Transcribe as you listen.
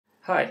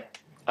Hi,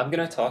 I'm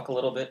going to talk a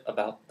little bit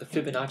about the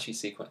Fibonacci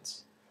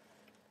sequence.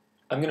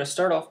 I'm going to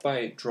start off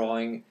by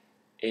drawing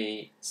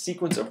a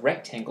sequence of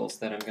rectangles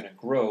that I'm going to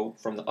grow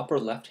from the upper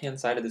left-hand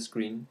side of the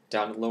screen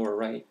down to lower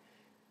right,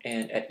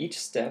 and at each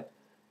step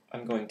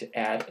I'm going to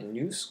add a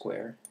new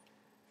square,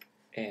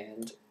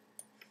 and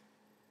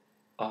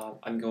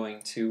I'm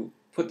going to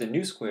put the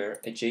new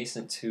square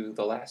adjacent to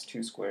the last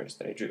two squares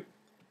that I drew.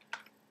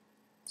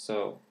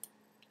 So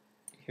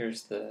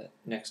here's the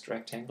next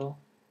rectangle.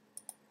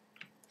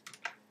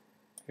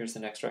 Here's the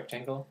next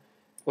rectangle.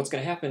 What's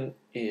going to happen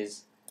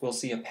is we'll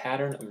see a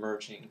pattern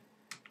emerging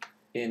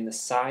in the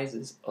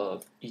sizes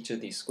of each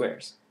of these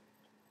squares.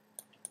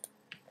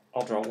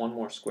 I'll draw one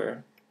more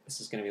square.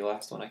 This is going to be the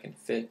last one I can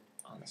fit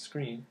on the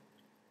screen.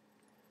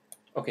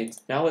 Okay,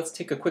 now let's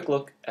take a quick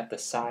look at the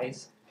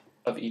size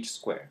of each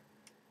square.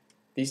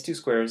 These two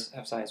squares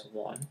have size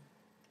 1.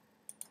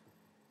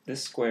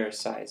 This square is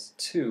size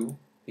 2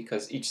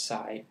 because each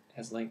side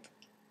has length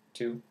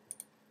 2.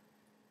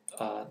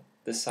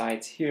 The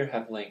sides here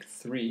have length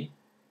 3.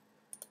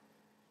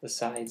 The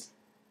sides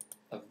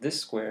of this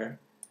square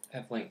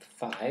have length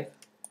 5.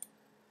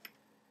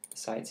 The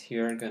sides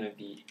here are going to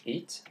be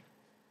 8.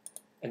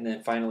 And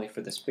then finally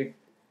for this big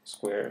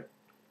square,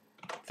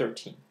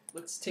 13.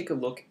 Let's take a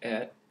look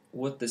at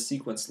what the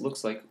sequence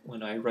looks like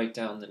when I write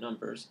down the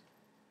numbers.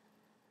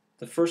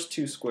 The first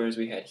two squares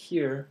we had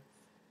here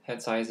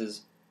had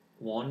sizes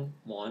 1,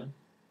 1,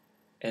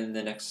 and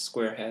the next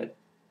square had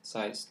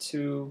size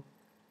 2,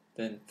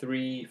 then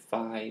 3,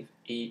 5,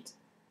 8,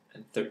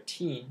 and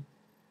 13.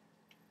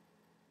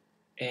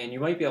 And you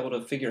might be able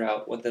to figure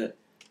out what the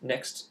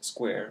next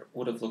square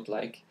would have looked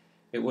like.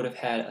 It would have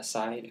had a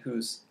side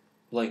whose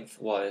length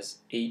was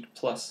 8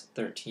 plus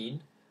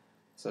 13,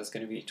 so that's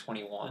going to be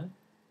 21.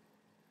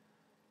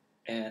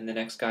 And the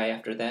next guy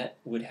after that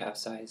would have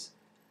size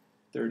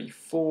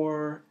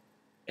 34,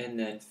 and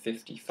then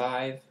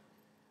 55.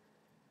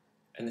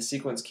 And the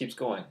sequence keeps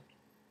going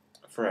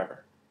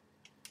forever.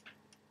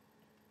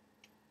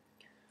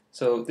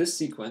 So this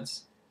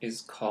sequence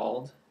is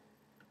called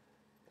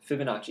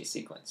Fibonacci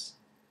sequence.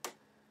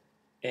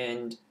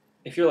 And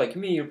if you're like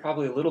me, you're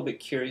probably a little bit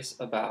curious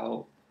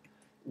about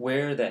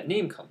where that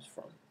name comes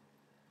from.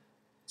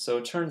 So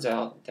it turns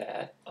out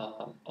that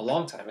a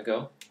long time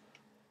ago,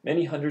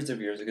 many hundreds of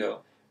years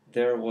ago,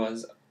 there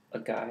was a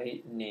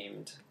guy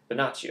named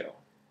Fibonacci.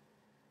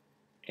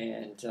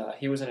 And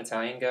he was an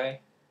Italian guy.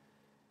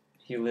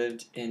 He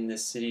lived in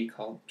this city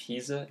called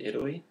Pisa,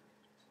 Italy.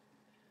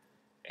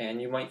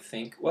 And you might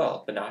think,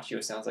 well,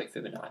 Fibonacci sounds like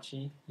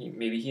Fibonacci.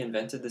 Maybe he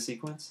invented the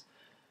sequence.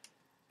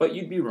 But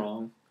you'd be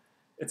wrong.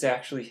 It's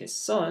actually his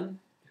son,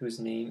 whose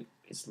name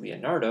is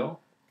Leonardo,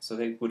 so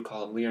they would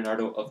call him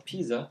Leonardo of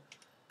Pisa,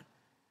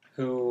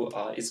 who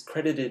is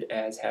credited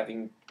as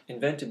having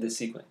invented the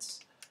sequence.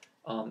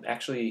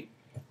 Actually,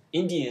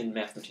 Indian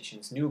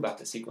mathematicians knew about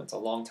the sequence a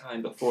long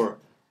time before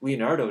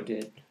Leonardo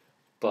did,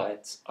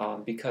 but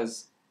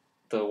because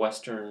the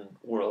Western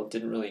world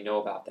didn't really know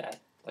about that,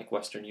 like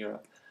Western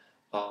Europe,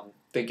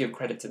 they give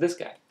credit to this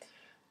guy.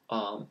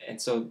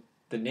 And so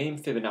the name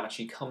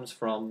Fibonacci comes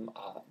from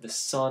the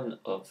son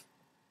of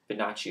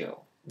Fibonacci.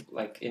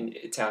 Like in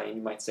Italian,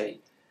 you might say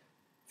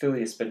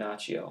Filius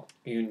Fibonacci.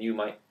 You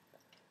might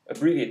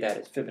abbreviate that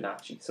as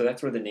Fibonacci. So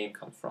that's where the name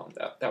comes from.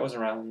 That was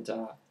around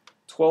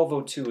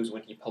 1202 is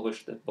when he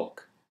published the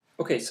book.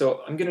 Okay,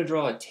 so I'm going to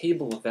draw a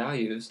table of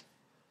values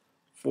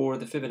for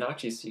the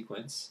Fibonacci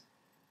sequence.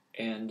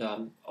 And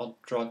I'll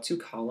draw two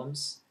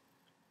columns.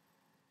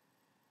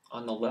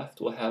 On the left,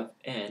 we'll have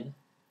n.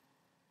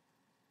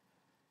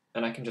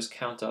 And I can just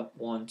count up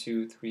 1,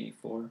 2, 3,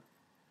 4.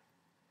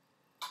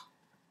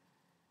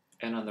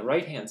 And on the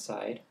right-hand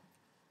side,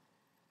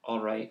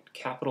 I'll write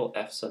capital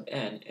F sub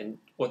n, and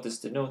what this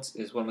denotes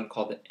is what I'm going to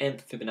call the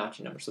nth Fibonacci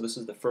number. So this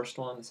is the first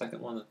one, the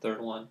second one, the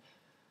third one.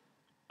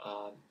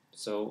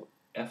 So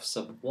F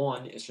sub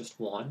 1 is just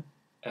 1.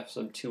 F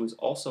sub 2 is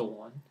also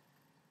 1.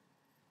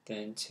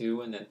 Then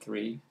 2, and then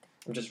 3.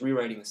 I'm just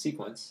rewriting the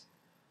sequence.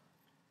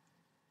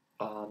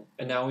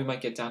 And now we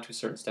might get down to a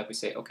certain step. We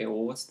say, okay,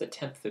 well, what's the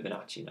 10th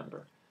Fibonacci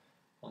number?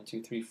 1,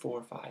 2, 3,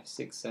 4, 5,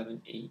 6,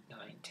 7, 8, 9,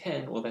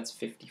 10. Well, that's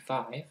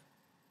 55.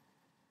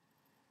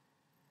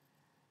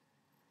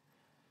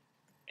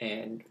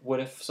 And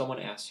what if someone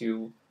asks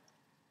you,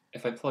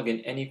 if I plug in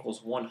n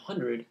equals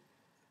 100,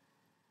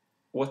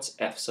 what's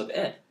f sub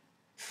n?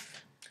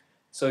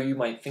 So you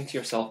might think to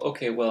yourself,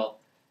 okay, well,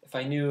 if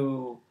I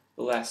knew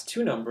the last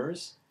two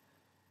numbers,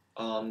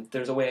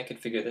 there's a way I could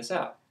figure this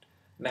out.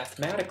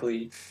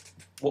 Mathematically,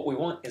 what we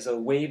want is a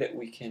way that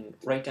we can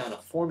write down a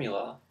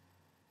formula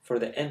for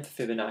the nth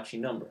Fibonacci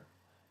number.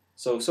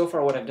 So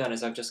far what I've done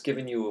is I've just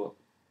given you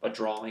a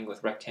drawing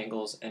with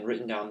rectangles and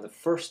written down the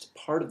first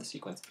part of the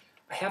sequence.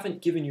 I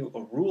haven't given you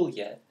a rule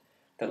yet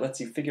that lets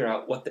you figure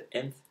out what the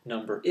nth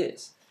number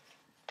is.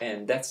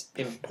 And that's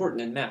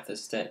important in math,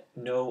 is to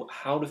know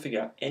how to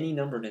figure out any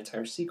number in an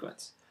entire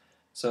sequence.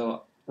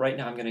 So right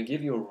now I'm going to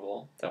give you a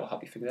rule that will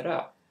help you figure that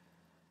out.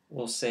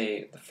 We'll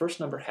say the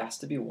first number has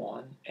to be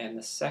 1 and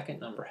the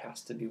second number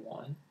has to be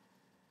 1.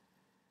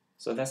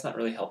 So that's not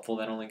really helpful.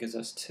 That only gives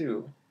us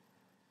 2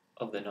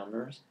 of the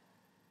numbers.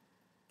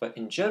 But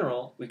in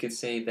general, we could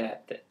say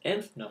that the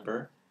nth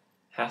number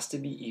has to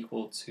be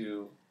equal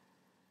to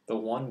the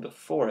one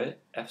before it,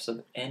 f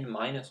sub n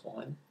minus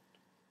 1,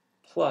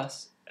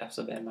 plus f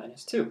sub n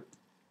minus 2.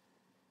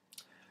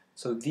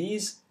 So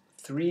these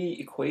 3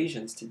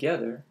 equations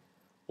together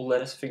will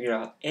let us figure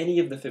out any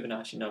of the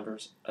Fibonacci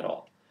numbers at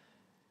all.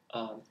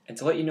 And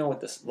to let you know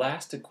what this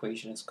last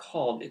equation is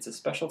called, it's a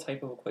special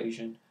type of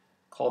equation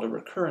called a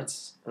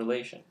recurrence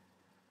relation.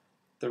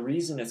 The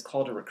reason it's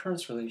called a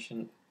recurrence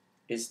relation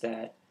is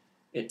that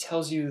it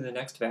tells you the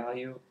next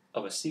value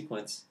of a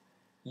sequence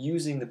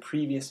using the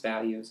previous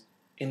values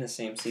in the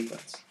same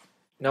sequence.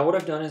 Now what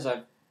I've done is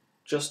I've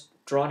just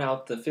drawn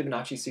out the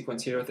Fibonacci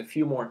sequence here with a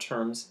few more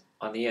terms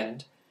on the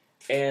end,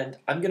 and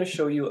I'm going to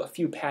show you a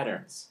few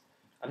patterns.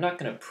 I'm not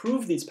going to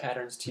prove these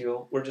patterns to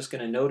you, we're just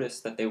going to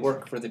notice that they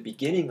work for the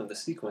beginning of the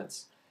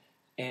sequence,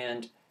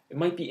 and it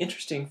might be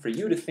interesting for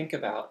you to think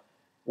about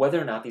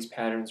whether or not these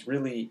patterns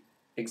really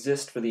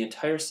exist for the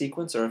entire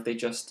sequence or if they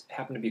just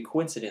happen to be a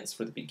coincidence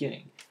for the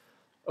beginning.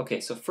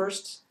 Okay, so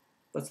first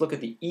let's look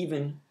at the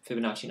even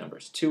Fibonacci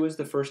numbers. 2 is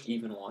the first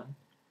even one,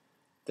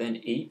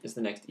 then 8 is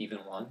the next even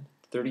one,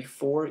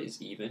 34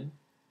 is even,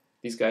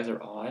 these guys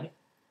are odd,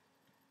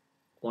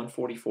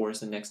 144 is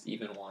the next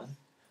even one.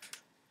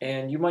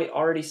 And you might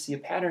already see a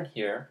pattern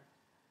here.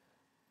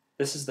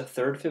 This is the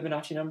third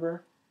Fibonacci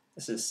number.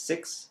 This is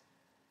 6,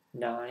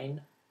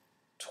 9,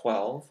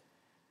 12.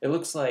 It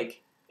looks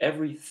like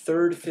every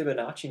third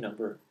Fibonacci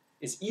number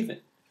is even.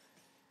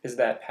 Is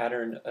that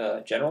pattern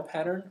a general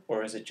pattern,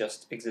 or is it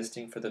just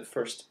existing for the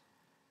first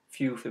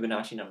few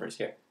Fibonacci numbers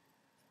here?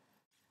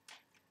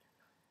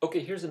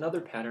 Okay, here's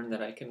another pattern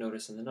that I can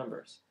notice in the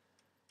numbers.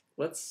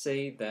 Let's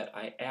say that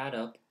I add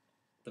up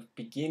the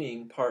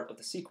beginning part of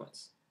the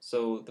sequence.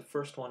 So the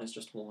first one is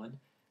just 1.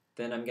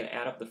 Then I'm going to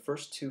add up the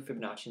first 2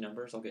 Fibonacci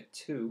numbers. I'll get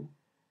 2.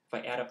 If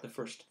I add up the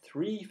first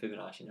 3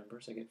 Fibonacci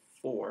numbers, I get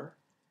 4.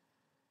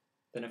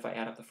 Then if I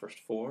add up the first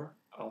 4,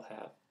 I'll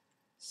have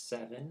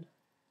 7.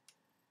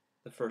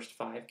 The first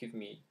 5 give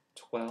me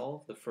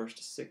 12. The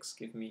first 6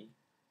 give me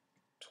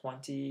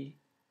 20,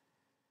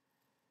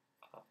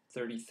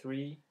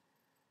 33,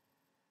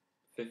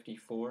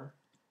 54,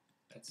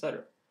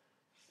 etc.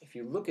 If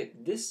you look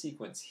at this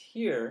sequence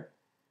here,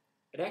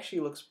 it actually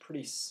looks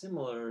pretty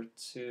similar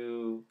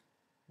to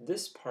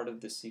this part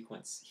of the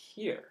sequence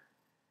here,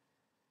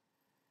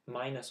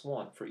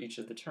 -1 for each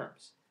of the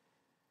terms.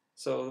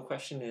 So the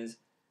question is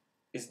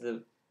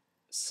the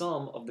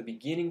sum of the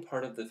beginning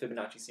part of the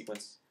Fibonacci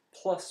sequence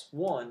plus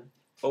 1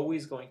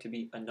 always going to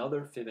be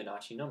another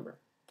Fibonacci number?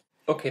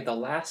 Okay, the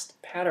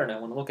last pattern I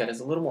want to look at is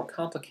a little more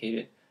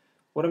complicated.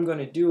 What I'm going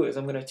to do is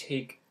I'm going to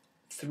take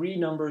 3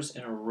 numbers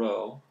in a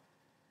row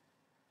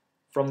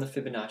from the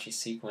Fibonacci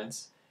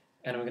sequence,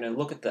 and I'm going to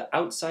look at the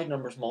outside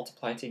numbers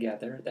multiplied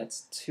together.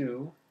 That's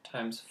 2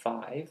 times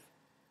 5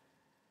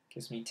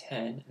 gives me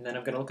 10, and then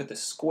I'm going to look at the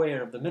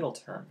square of the middle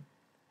term.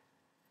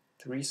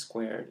 3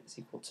 squared is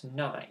equal to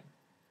 9.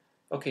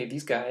 Okay,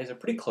 these guys are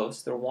pretty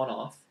close. They're 1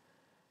 off.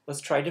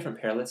 Let's try a different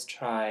pair. Let's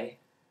try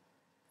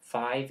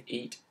 5,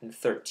 8, and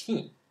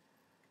 13.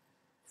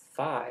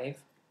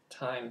 5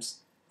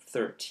 times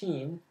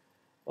 13,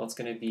 well, it's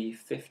going to be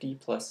 50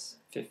 plus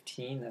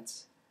 15.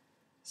 That's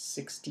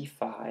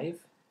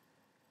 65.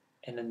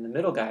 And then the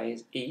middle guy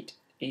is 8.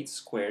 8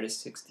 squared is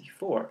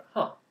 64.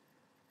 Huh.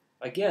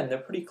 Again, they're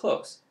pretty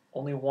close.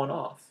 Only 1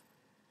 off.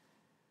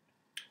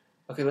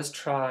 Okay, let's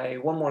try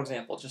one more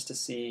example just to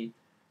see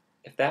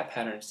if that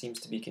pattern seems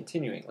to be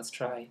continuing. Let's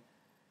try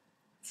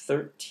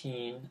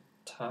 13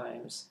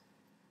 times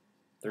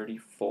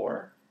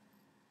 34.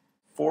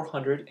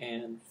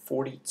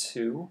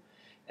 442.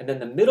 And then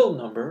the middle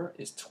number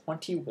is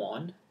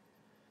 21.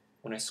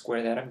 When I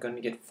square that, I'm going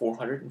to get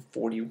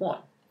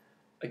 441.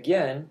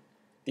 Again,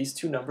 these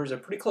two numbers are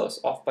pretty close,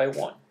 off by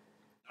 1.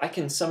 I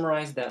can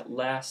summarize that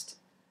last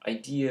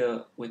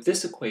idea with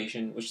this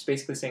equation, which is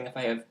basically saying if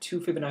I have 2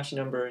 Fibonacci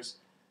numbers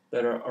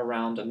that are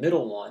around a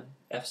middle one,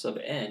 f sub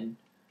n,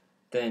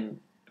 then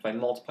if I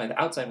multiply the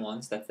outside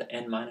ones, that's the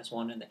n minus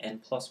 1 and the n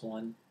plus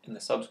 1 in the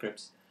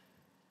subscripts,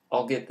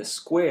 I'll get the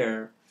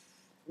square,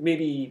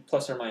 maybe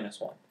plus or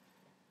minus 1.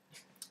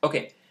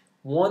 Okay,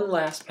 one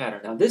last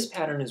pattern. Now this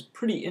pattern is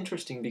pretty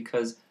interesting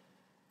because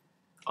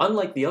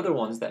unlike the other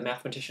ones that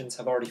mathematicians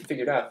have already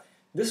figured out,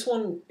 this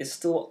one is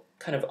still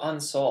kind of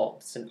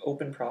unsolved. It's an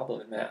open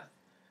problem in math.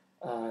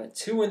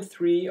 2 and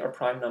 3 are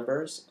prime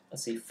numbers.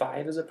 Let's see,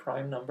 5 is a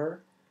prime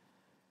number.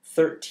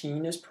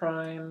 13 is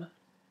prime.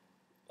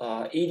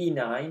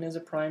 89 is a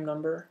prime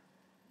number.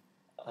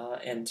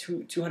 And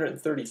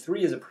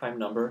 233 is a prime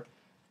number.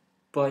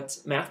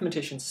 But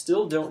mathematicians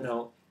still don't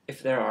know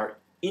if there are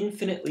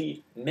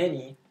infinitely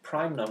many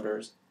prime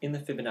numbers in the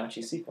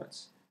Fibonacci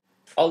sequence.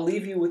 I'll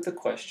leave you with the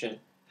question,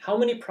 how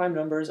many prime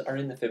numbers are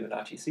in the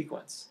Fibonacci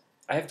sequence?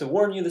 I have to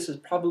warn you, this is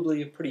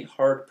probably a pretty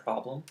hard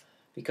problem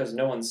because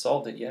no one's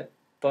solved it yet,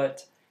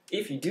 but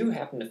if you do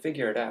happen to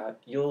figure it out,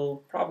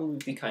 you'll probably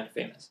be kind of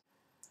famous.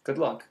 Good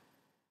luck.